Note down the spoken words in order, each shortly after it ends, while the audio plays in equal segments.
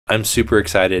I'm super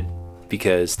excited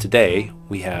because today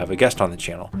we have a guest on the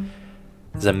channel.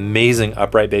 He's an amazing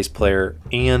upright bass player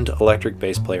and electric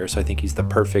bass player, so I think he's the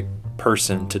perfect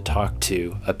person to talk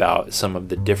to about some of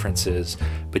the differences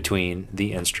between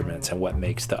the instruments and what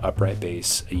makes the upright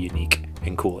bass a unique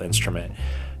and cool instrument.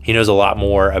 He knows a lot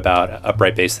more about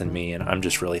upright bass than me, and I'm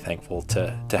just really thankful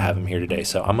to have him here today.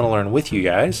 So I'm going to learn with you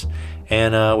guys,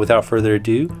 and without further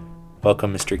ado,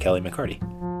 welcome Mr. Kelly McCarty.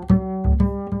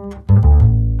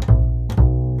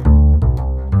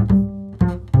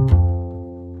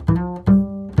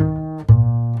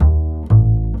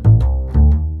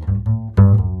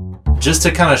 Just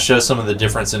to kind of show some of the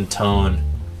difference in tone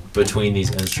between these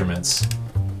instruments,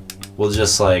 we'll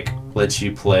just like let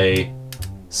you play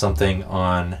something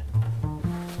on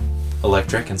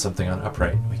electric and something on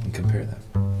upright. We can compare them.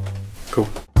 Cool.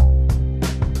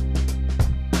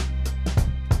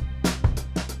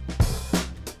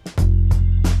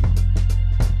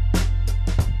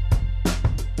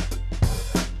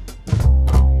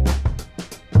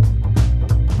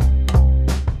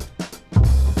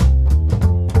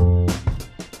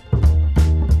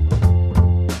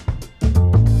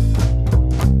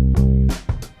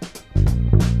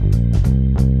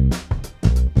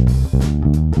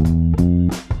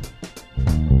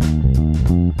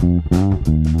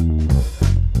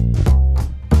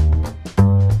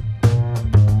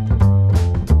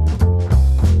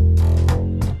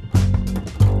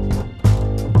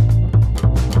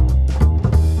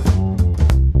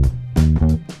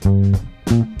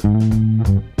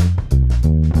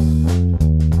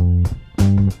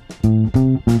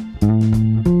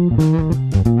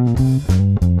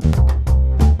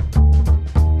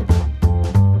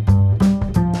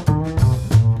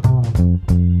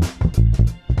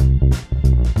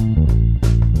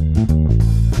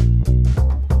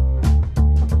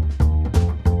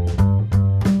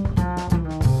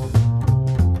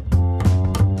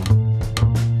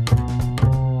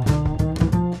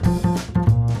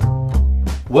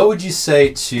 What would you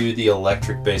say to the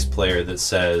electric bass player that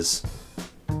says,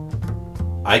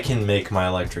 I can make my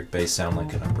electric bass sound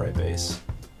like an upright bass?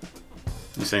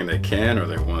 You saying they can or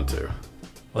they want to?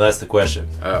 Well, that's the question.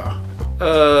 Oh.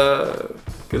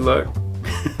 Good luck.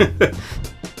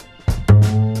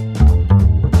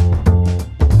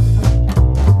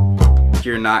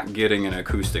 You're not getting an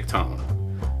acoustic tone.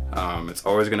 It's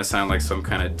always going to sound like some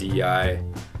kind of DI.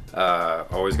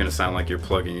 Always going to sound like you're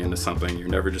plugging into something. You're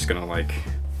never just going to, like,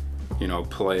 you know,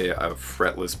 play a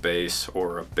fretless bass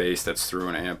or a bass that's through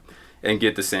an amp and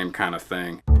get the same kind of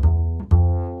thing.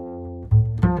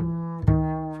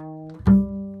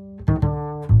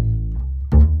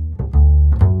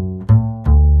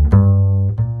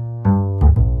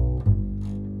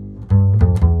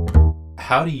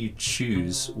 How do you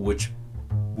choose which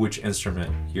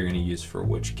instrument you're going to use for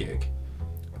which gig?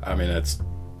 I mean, that's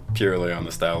purely on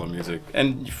the style of music.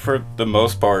 And for the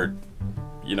most part,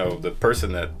 you know, the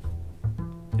person that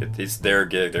it's their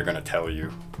gig, they're going to tell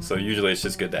you. So usually it's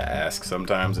just good to ask.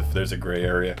 Sometimes if there's a gray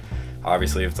area,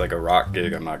 obviously if it's like a rock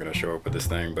gig, I'm not going to show up with this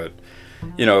thing. But,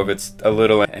 you know, if it's a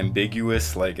little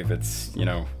ambiguous, like if it's, you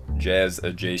know, jazz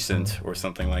adjacent or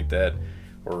something like that,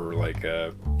 or like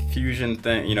a fusion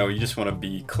thing, you know, you just want to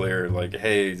be clear, like,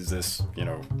 hey, is this, you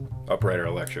know, upright or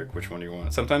electric? Which one do you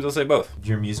want? Sometimes I'll say both. Do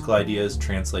your musical ideas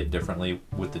translate differently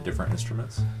with the different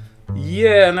instruments?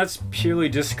 Yeah, and that's purely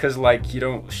just because, like, you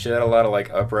don't shed a lot of, like,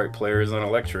 upright players on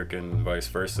electric and vice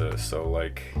versa. So,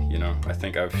 like, you know, I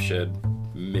think I've shed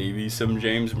maybe some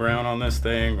James Brown on this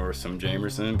thing or some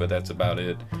Jamerson, but that's about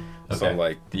it. Okay. So,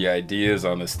 like, the ideas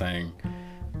on this thing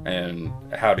and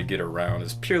how to get around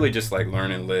is purely just, like,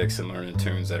 learning licks and learning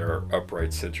tunes that are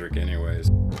upright-centric anyways.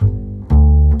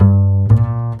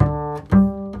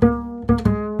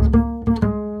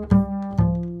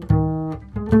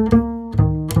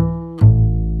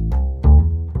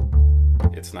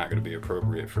 It's not going to be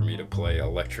appropriate for me to play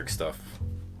electric stuff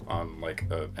on like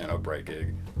an upright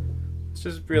gig. It's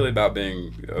just really about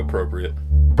being appropriate.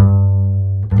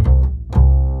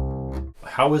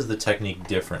 How is the technique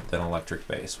different than electric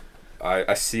bass?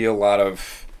 I see a lot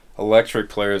of electric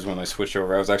players when they switch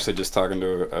over. I was actually just talking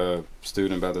to a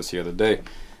student about this the other day,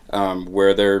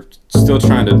 where they're still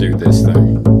trying to do this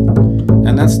thing.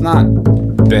 And that's not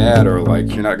bad, or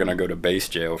like you're not gonna go to bass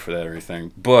jail for that or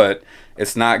anything, but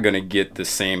it's not gonna get the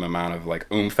same amount of like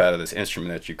oomph out of this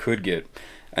instrument that you could get.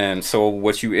 And so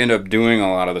what you end up doing a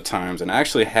lot of the times, and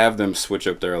actually have them switch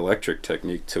up their electric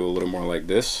technique to a little more like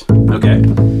this. Okay,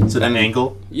 so the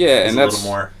angle, yeah, and that's a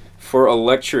little more. For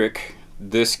electric,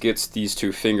 this gets these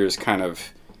two fingers kind of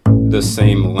the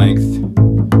same length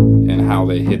in how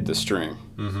they hit the string.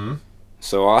 Mm-hmm.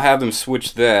 So I'll have them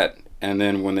switch that And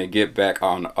then when they get back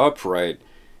on upright,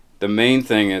 the main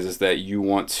thing is that you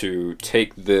want to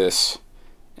take this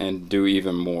and do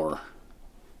even more.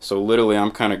 So literally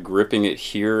I'm kind of gripping it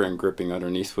here and gripping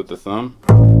underneath with the thumb.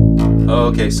 Oh,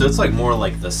 okay, so it's like more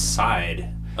like the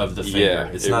side of the finger. Yeah,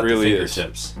 it's it not really the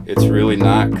fingertips. It's really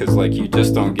not, because like you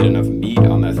just don't get enough meat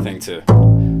on that thing to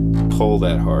pull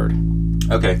that hard.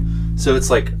 Okay, so it's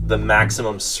like the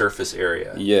maximum surface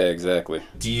area. Yeah, exactly.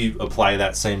 Do you apply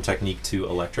that same technique to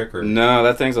electric, or? No,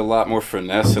 that thing's a lot more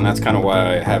finesse, and that's kind of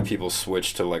why I have people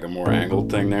switch to like a more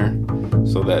angled thing there,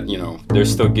 so that, you know, they're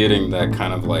still getting that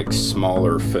kind of like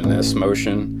smaller finesse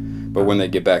motion, but when they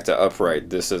get back to upright,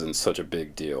 this isn't such a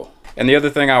big deal. And the other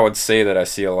thing I would say that I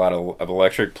see a lot of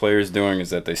electric players doing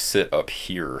is that they sit up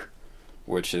here,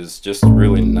 which is just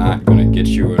really not going to get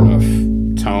you enough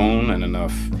tone and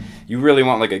enough. You really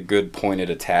want like a good pointed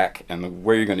attack, and the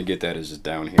way you're going to get that is just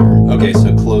down here. Okay,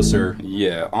 so closer.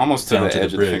 Yeah, almost to down the to edge the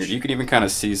of the bridge. finger. You can even kind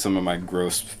of see some of my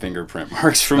gross fingerprint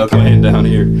marks from playing down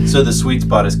here. So the sweet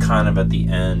spot is kind of at the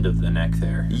end of the neck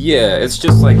there. Yeah, it's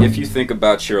just like if you think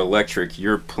about your electric,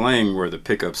 you're playing where the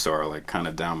pickups are, like kind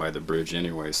of down by the bridge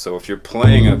anyway. So if you're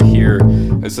playing up here,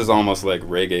 this is almost like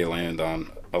reggae land on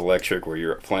electric, where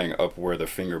you're playing up where the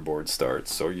fingerboard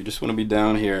starts. So you just want to be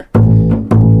down here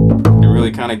and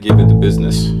really kind of give it the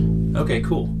business. Okay,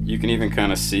 cool. You can even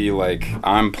kind of see like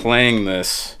I'm playing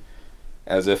this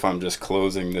as if I'm just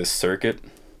closing this circuit.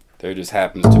 There just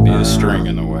happens to be a string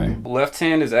in the way. Left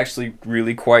hand is actually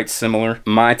really quite similar.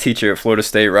 My teacher at Florida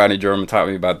State, Rodney Jordan, taught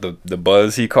me about the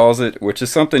buzz, he calls it, which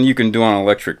is something you can do on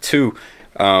electric too,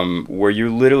 where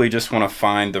you literally just want to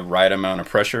find the right amount of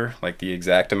pressure, like the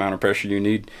exact amount of pressure you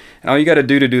need. And all you got to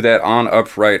do that on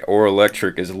upright or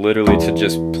electric is literally to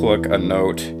just pluck a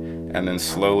note and then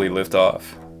slowly lift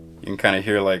off. You can kind of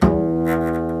hear like,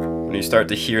 when you start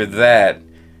to hear that,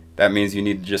 that means you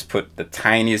need to just put the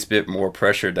tiniest bit more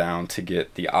pressure down to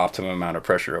get the optimum amount of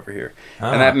pressure over here.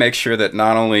 And that makes sure that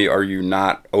not only are you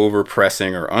not over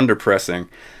pressing or under pressing,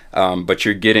 but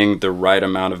you're getting the right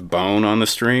amount of bone on the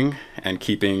string and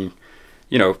keeping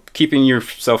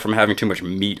yourself from having too much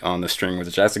meat on the string, which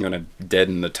is actually going to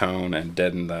deaden the tone and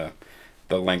deaden the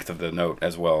length of the note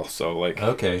as well. So like,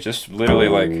 okay, just literally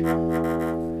like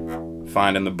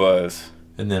finding the buzz.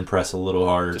 And then press a little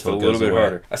harder. Just a little bit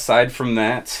harder. Aside from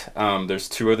that, there's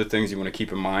two other things you want to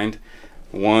keep in mind.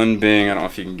 One being, I don't know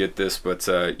if you can get this, but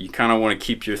you kind of want to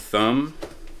keep your thumb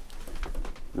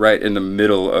right in the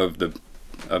middle of the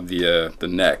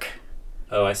neck.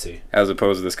 Oh, I see. As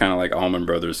opposed to this kind of like Allman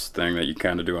Brothers thing that you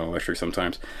kind of do on electric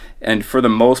sometimes. And for the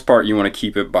most part, you want to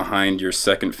keep it behind your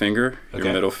second finger, your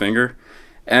middle finger.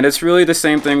 And it's really the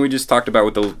same thing we just talked about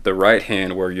with the right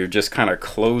hand, where you're just kind of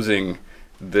closing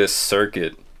this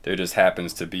circuit. There just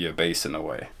happens to be a bass in the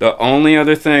way. The only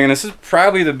other thing, and this is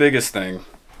probably the biggest thing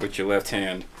with your left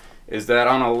hand, is that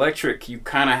on electric you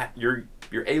you're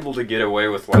able to get away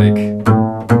with like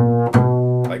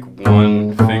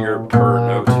one finger per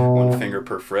note, one finger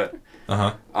per fret.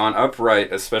 On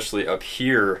upright, especially up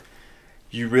here,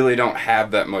 you really don't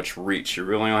have that much reach. You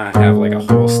really only have like a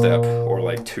whole step or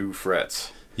like 2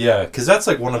 frets. Yeah, because that's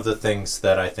like one of the things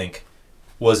that I think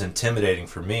was intimidating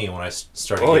for me when I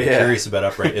started getting curious about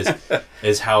upright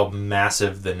is how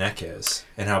massive the neck is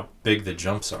and how big the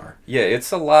jumps are. Yeah,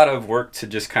 it's a lot of work to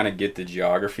just kind of get the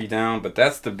geography down, but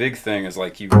that's the big thing, is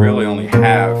like you really only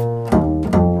have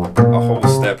a whole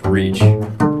step reach,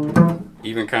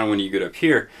 even kind of when you get up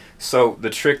here. So the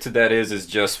trick to that is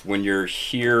just when you're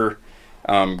here,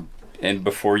 and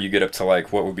before you get up to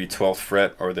like what would be 12th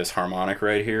fret or this harmonic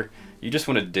right here, you just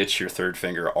want to ditch your third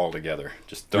finger altogether.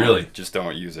 Just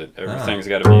don't use it. Everything's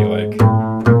got to be like.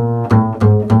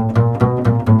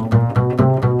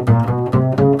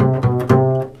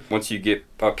 Once you get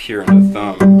up here in the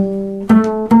thumb,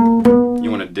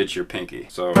 you want to ditch your pinky.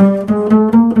 So,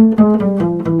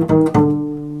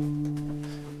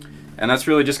 and that's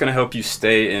really just going to help you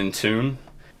stay in tune.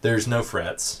 There's no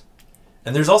frets.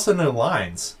 And there's also no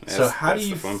lines. So how do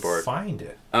you find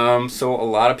it? So a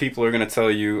lot of people are going to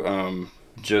tell you,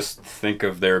 just think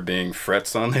of there being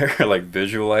frets on there, like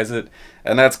visualize it.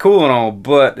 And that's cool and all,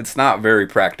 but it's not very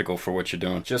practical for what you're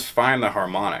doing. Just find the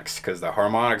harmonics, because the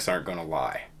harmonics aren't going to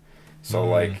lie. So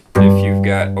like if you've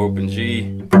got open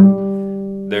G,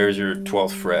 there's your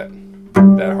 12th fret,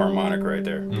 that harmonic right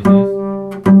there.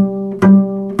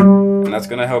 And that's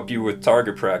going to help you with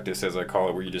target practice, as I call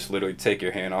it, where you just literally take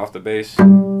your hand off the bass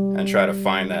and try to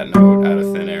find that note out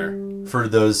of thin air. For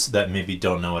those that maybe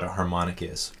don't know what a harmonic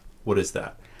is, what is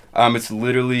that? It's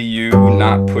literally you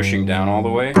not pushing down all the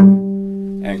way.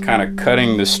 and kind of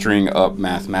cutting the string up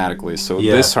mathematically. So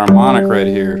this harmonic right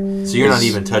here. So you're not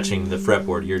even touching the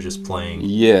fretboard, you're just playing.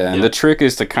 Yeah, and the trick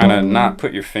is to kind of not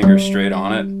put your finger straight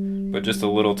on it, but just a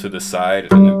little to the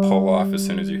side and then pull off as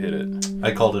soon as you hit it.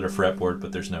 I called it a fretboard,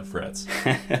 but there's no frets.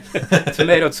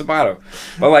 Tomato, tomato.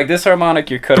 But like this harmonic,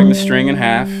 you're cutting the string in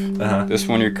half. This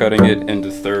one, you're cutting it into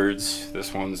thirds.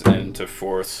 This one's into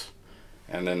fourths.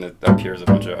 And then up here's a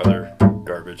bunch of other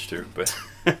garbage too. But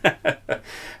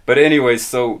but anyways,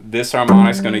 so this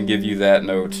harmonic's going to give you that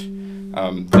note.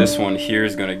 This one here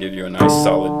is going to give you a nice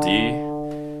solid D,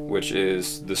 which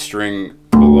is the string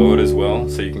below it as well,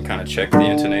 so you can kind of check the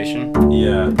intonation.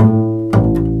 Yeah.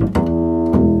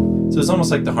 So it's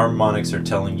almost like the harmonics are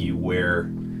telling you where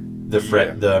the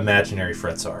the imaginary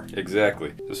frets are.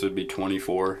 Exactly. This would be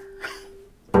 24.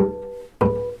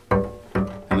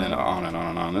 And then on and on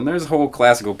and on. And there's whole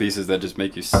classical pieces that just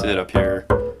make you sit up here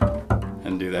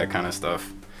and do that kind of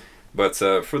stuff. But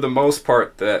for the most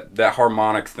part, that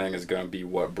harmonic thing is going to be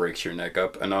what breaks your neck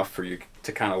up enough for you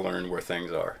to kind of learn where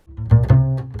things are.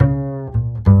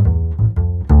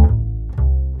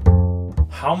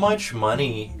 How much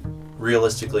money,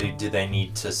 realistically, do they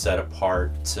need to set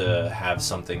apart to have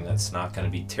something that's not going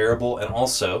to be terrible? And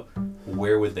also,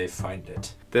 where would they find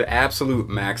it? The absolute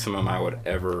maximum I would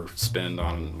ever spend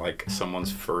on like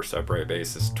someone's first upright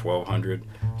bass is $1,200.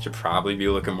 Should probably be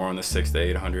looking more on the $600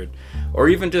 to $800, or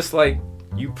even just like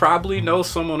you probably know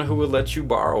someone who would let you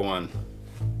borrow one.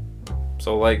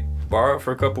 So like borrow it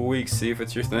for a couple weeks, see if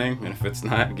it's your thing, and if it's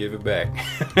not, give it back.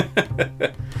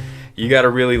 You gotta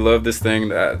really love this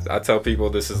thing. I tell people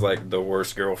this is like the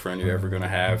worst girlfriend you're ever gonna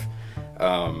have.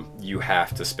 You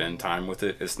have to spend time with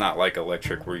it. It's not like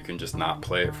electric where you can just not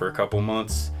play it for a couple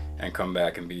months and come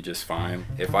back and be just fine.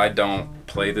 If I don't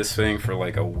play this thing for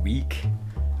like a week,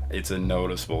 it's a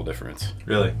noticeable difference.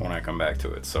 Really? When I come back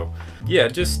to it. So yeah,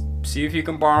 just see if you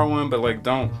can borrow one, but like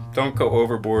don't go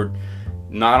overboard.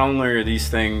 Not only are these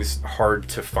things hard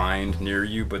to find near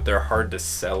you, but they're hard to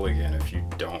sell again if you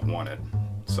don't want it.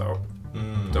 So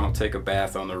don't take a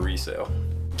bath on the resale.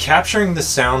 Capturing the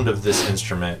sound of this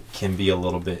instrument can be a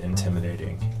little bit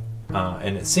intimidating.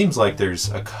 And it seems like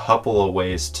there's a couple of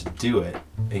ways to do it.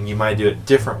 And you might do it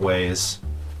different ways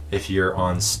if you're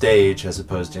on stage as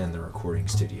opposed to in the recording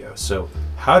studio. So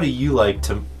how do you like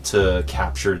to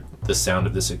capture the sound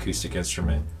of this acoustic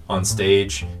instrument on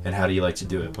stage, and how do you like to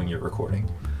do it when you're recording?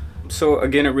 So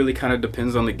again, it really kind of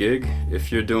depends on the gig.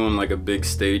 If you're doing like a big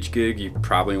stage gig, you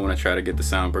probably want to try to get the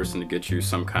sound person to get you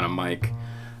some kind of mic.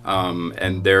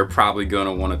 And they're probably going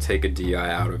to want to take a DI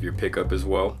out of your pickup as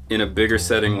well. In a bigger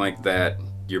setting like that,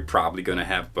 you're probably going to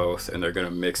have both, and they're going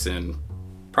to mix in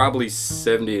probably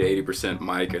 70 to 80%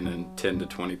 mic and then 10 to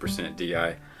 20%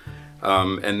 DI.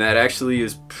 And that actually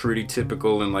is pretty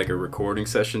typical in like a recording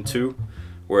session too,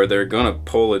 where they're gonna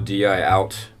pull a DI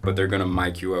out, but they're gonna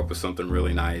mic you up with something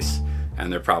really nice,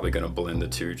 and they're probably gonna blend the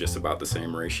two just about the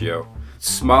same ratio.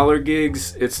 Smaller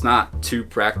gigs, it's not too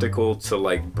practical to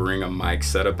like bring a mic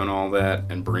setup and all that,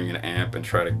 and bring an amp and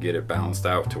try to get it balanced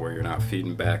out to where you're not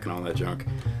feeding back and all that junk.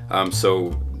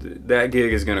 So that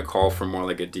gig is gonna call for more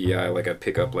like a DI, like a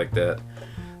pickup like that.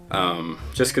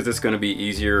 Just because it's going to be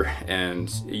easier, and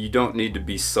you don't need to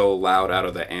be so loud out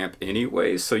of the amp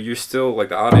anyway, so you're still like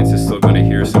the audience is still going to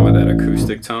hear some of that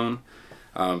acoustic tone.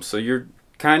 So you're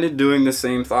kind of doing the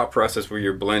same thought process where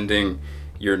you're blending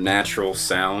your natural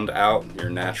sound out, your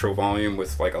natural volume,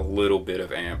 with like a little bit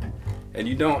of amp, and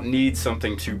you don't need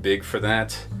something too big for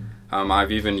that.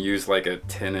 I've even used like a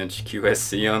 10-inch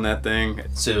QSC on that thing.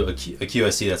 So a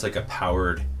QSC, that's like a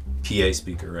powered PA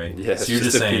speaker, right? Yeah, so you're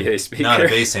just saying PA speaker. Not a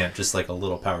bass amp, just like a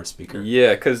little power speaker.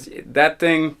 Yeah, because that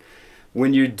thing,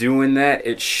 when you're doing that,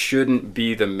 it shouldn't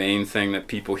be the main thing that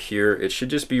people hear. It should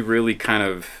just be really kind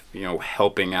of, you know,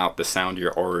 helping out the sound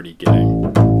you're already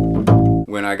getting.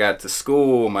 When I got to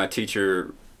school, my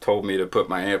teacher told me to put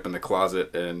my amp in the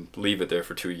closet and leave it there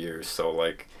for 2 years. So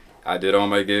like, I did all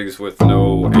my gigs with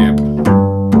no amp.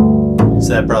 So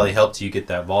that probably helped you get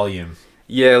that volume.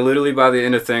 Yeah, literally by the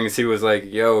end of things, he was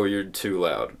like, yo, you're too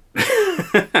loud.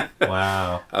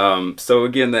 Wow. So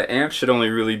again, the amp should only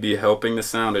really be helping the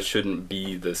sound. It shouldn't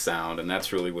be the sound, and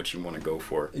that's really what you want to go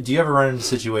for. Do you ever run into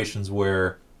situations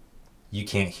where you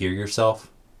can't hear yourself?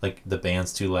 Like the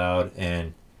band's too loud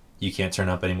and you can't turn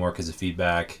up anymore because of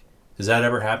feedback? Does that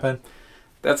ever happen?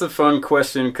 That's a fun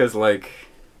question because, like,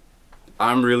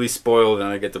 I'm really spoiled and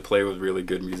I get to play with really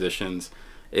good musicians.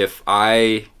 If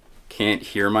I can't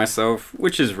hear myself,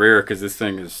 which is rare because this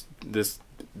thing is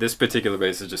this particular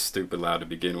bass is just stupid loud to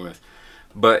begin with,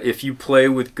 but if you play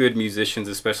with good musicians,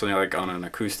 especially like on an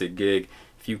acoustic gig,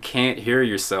 if you can't hear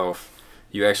yourself,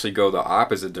 you actually go the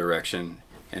opposite direction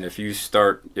And if you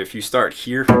start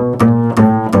here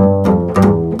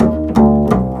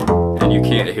and you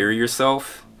can't hear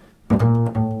yourself,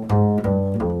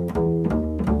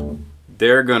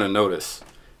 they're gonna notice,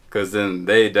 because then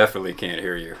they definitely can't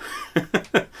hear you.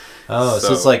 Oh,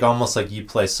 so it's like almost like you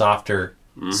play softer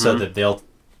so that they'll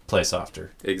play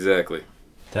softer. Exactly.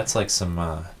 That's like some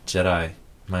Jedi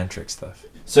mind trick stuff.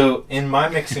 So in my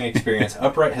mixing experience,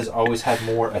 upright has always had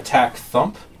more attack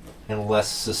thump and less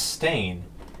sustain.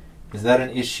 Is that an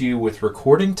issue with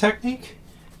recording technique,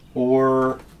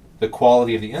 or the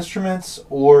quality of the instruments,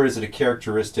 or is it a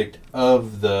characteristic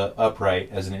of the upright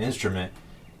as an instrument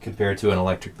compared to an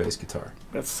electric bass guitar?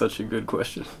 That's such a good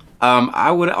question.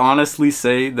 I would honestly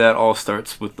say that all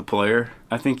starts with the player.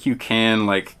 I think you can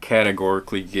like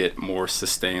categorically get more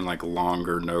sustain, like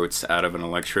longer notes out of an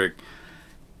electric,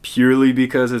 purely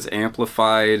because it's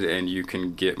amplified and you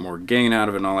can get more gain out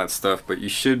of it and all that stuff. But you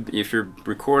should, if you're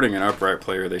recording an upright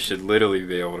player, they should literally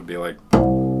be able to be like,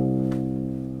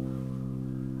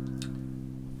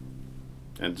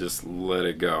 and just let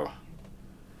it go.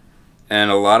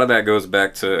 And a lot of that goes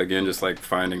back to, again, just like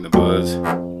finding the buzz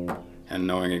and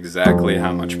knowing exactly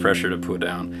how much pressure to put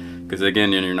down. Because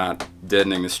again, you're not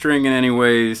deadening the string in any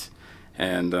ways,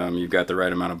 and you've got the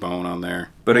right amount of bone on there.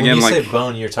 But again, when you like, say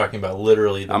bone, you're talking about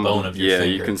literally the bone of your finger.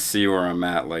 Yeah, you can see where I'm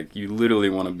at. Like, you literally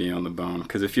want to be on the bone.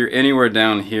 Because if you're anywhere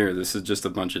down here, this is just a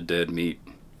bunch of dead meat.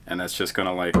 And that's just going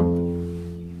to like,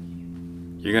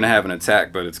 you're going to have an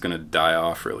attack, but it's going to die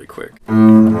off really quick.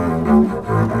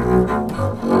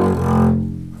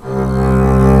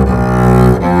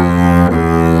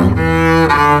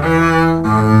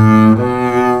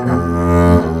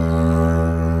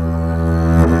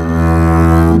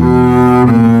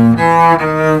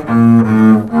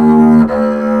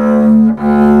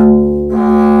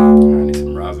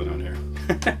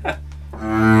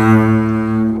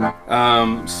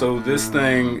 So this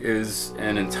thing is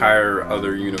an entire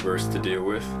other universe to deal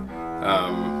with.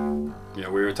 You know,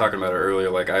 we were talking about it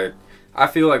earlier. Like I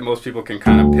feel like most people can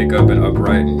kind of pick up an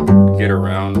upright and get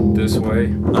around this way,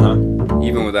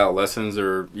 even without lessons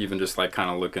or even just like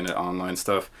kind of looking at online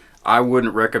stuff. I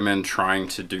wouldn't recommend trying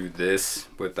to do this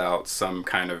without some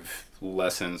kind of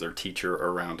lessons or teacher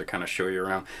around to kind of show you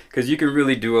around, because you can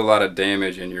really do a lot of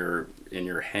damage in your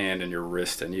hand and your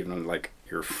wrist and even like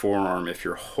your forearm if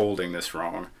you're holding this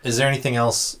wrong. Is there anything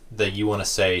else that you want to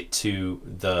say to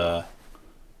the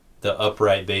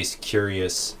upright bass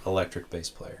curious electric bass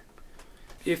player?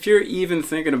 If you're even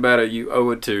thinking about it, you owe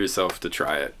it to yourself to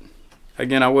try it.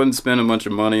 Again, I wouldn't spend a bunch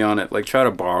of money on it. Like, try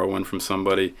to borrow one from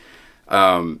somebody.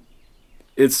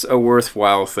 It's a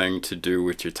worthwhile thing to do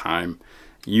with your time.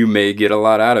 You may get a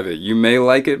lot out of it. You may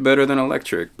like it better than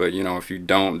electric, but you know, if you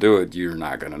don't do it, you're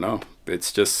not gonna know.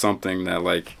 It's just something that,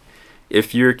 like,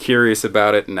 if you're curious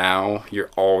about it now,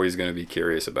 you're always gonna be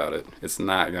curious about it. It's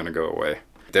not gonna go away.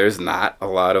 There's not a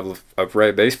lot of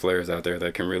upright bass players out there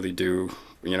that can really do,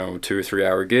 you know, 2 or 3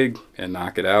 hour gig and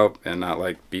knock it out and not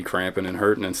like be cramping and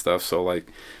hurting and stuff. So like,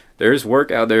 there's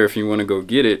work out there if you want to go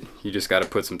get it. You just got to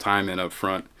put some time in up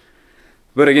front.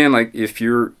 But again, like, if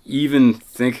you're even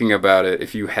thinking about it,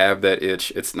 if you have that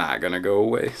itch, it's not going to go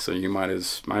away. So you might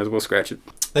as well scratch it.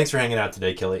 Thanks for hanging out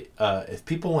today, Kelly. If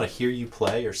people want to hear you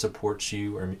play or support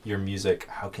you or your music,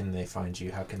 how can they find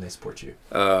you? How can they support you?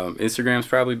 Instagram's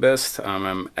probably best.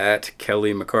 I'm at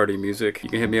Kelly McCarty Music. You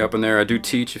can hit me up in there. I do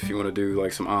teach if you want to do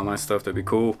like some online stuff. That'd be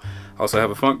cool. I also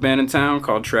have a funk band in town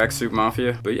called Tracksuit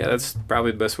Mafia. But yeah, that's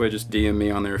probably the best way. Just DM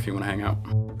me on there if you want to hang out.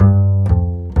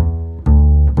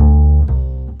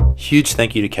 Huge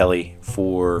thank you to Kelly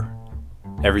for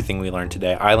everything we learned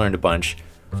today. I learned a bunch.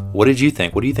 What did you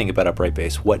think? What do you think about upright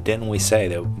bass? What didn't we say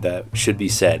that should be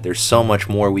said? There's so much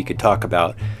more we could talk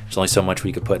about. There's only so much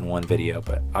we could put in one video,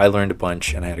 but I learned a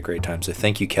bunch and I had a great time. So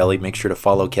thank you, Kelly. Make sure to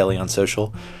follow Kelly on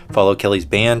social. Follow Kelly's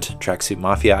band, Tracksuit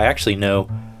Mafia. I actually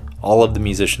know all of the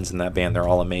musicians in that band. They're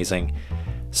all amazing.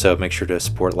 So make sure to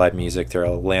support live music. They're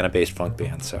an Atlanta-based funk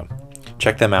band. So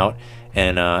check them out.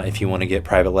 And if you want to get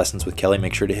private lessons with Kelly,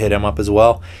 make sure to hit him up as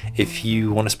well. If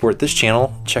you want to support this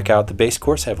channel, check out the bass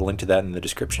course. I have a link to that in the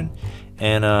description.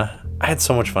 And I had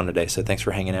so much fun today, so thanks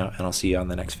for hanging out, and I'll see you on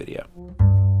the next video.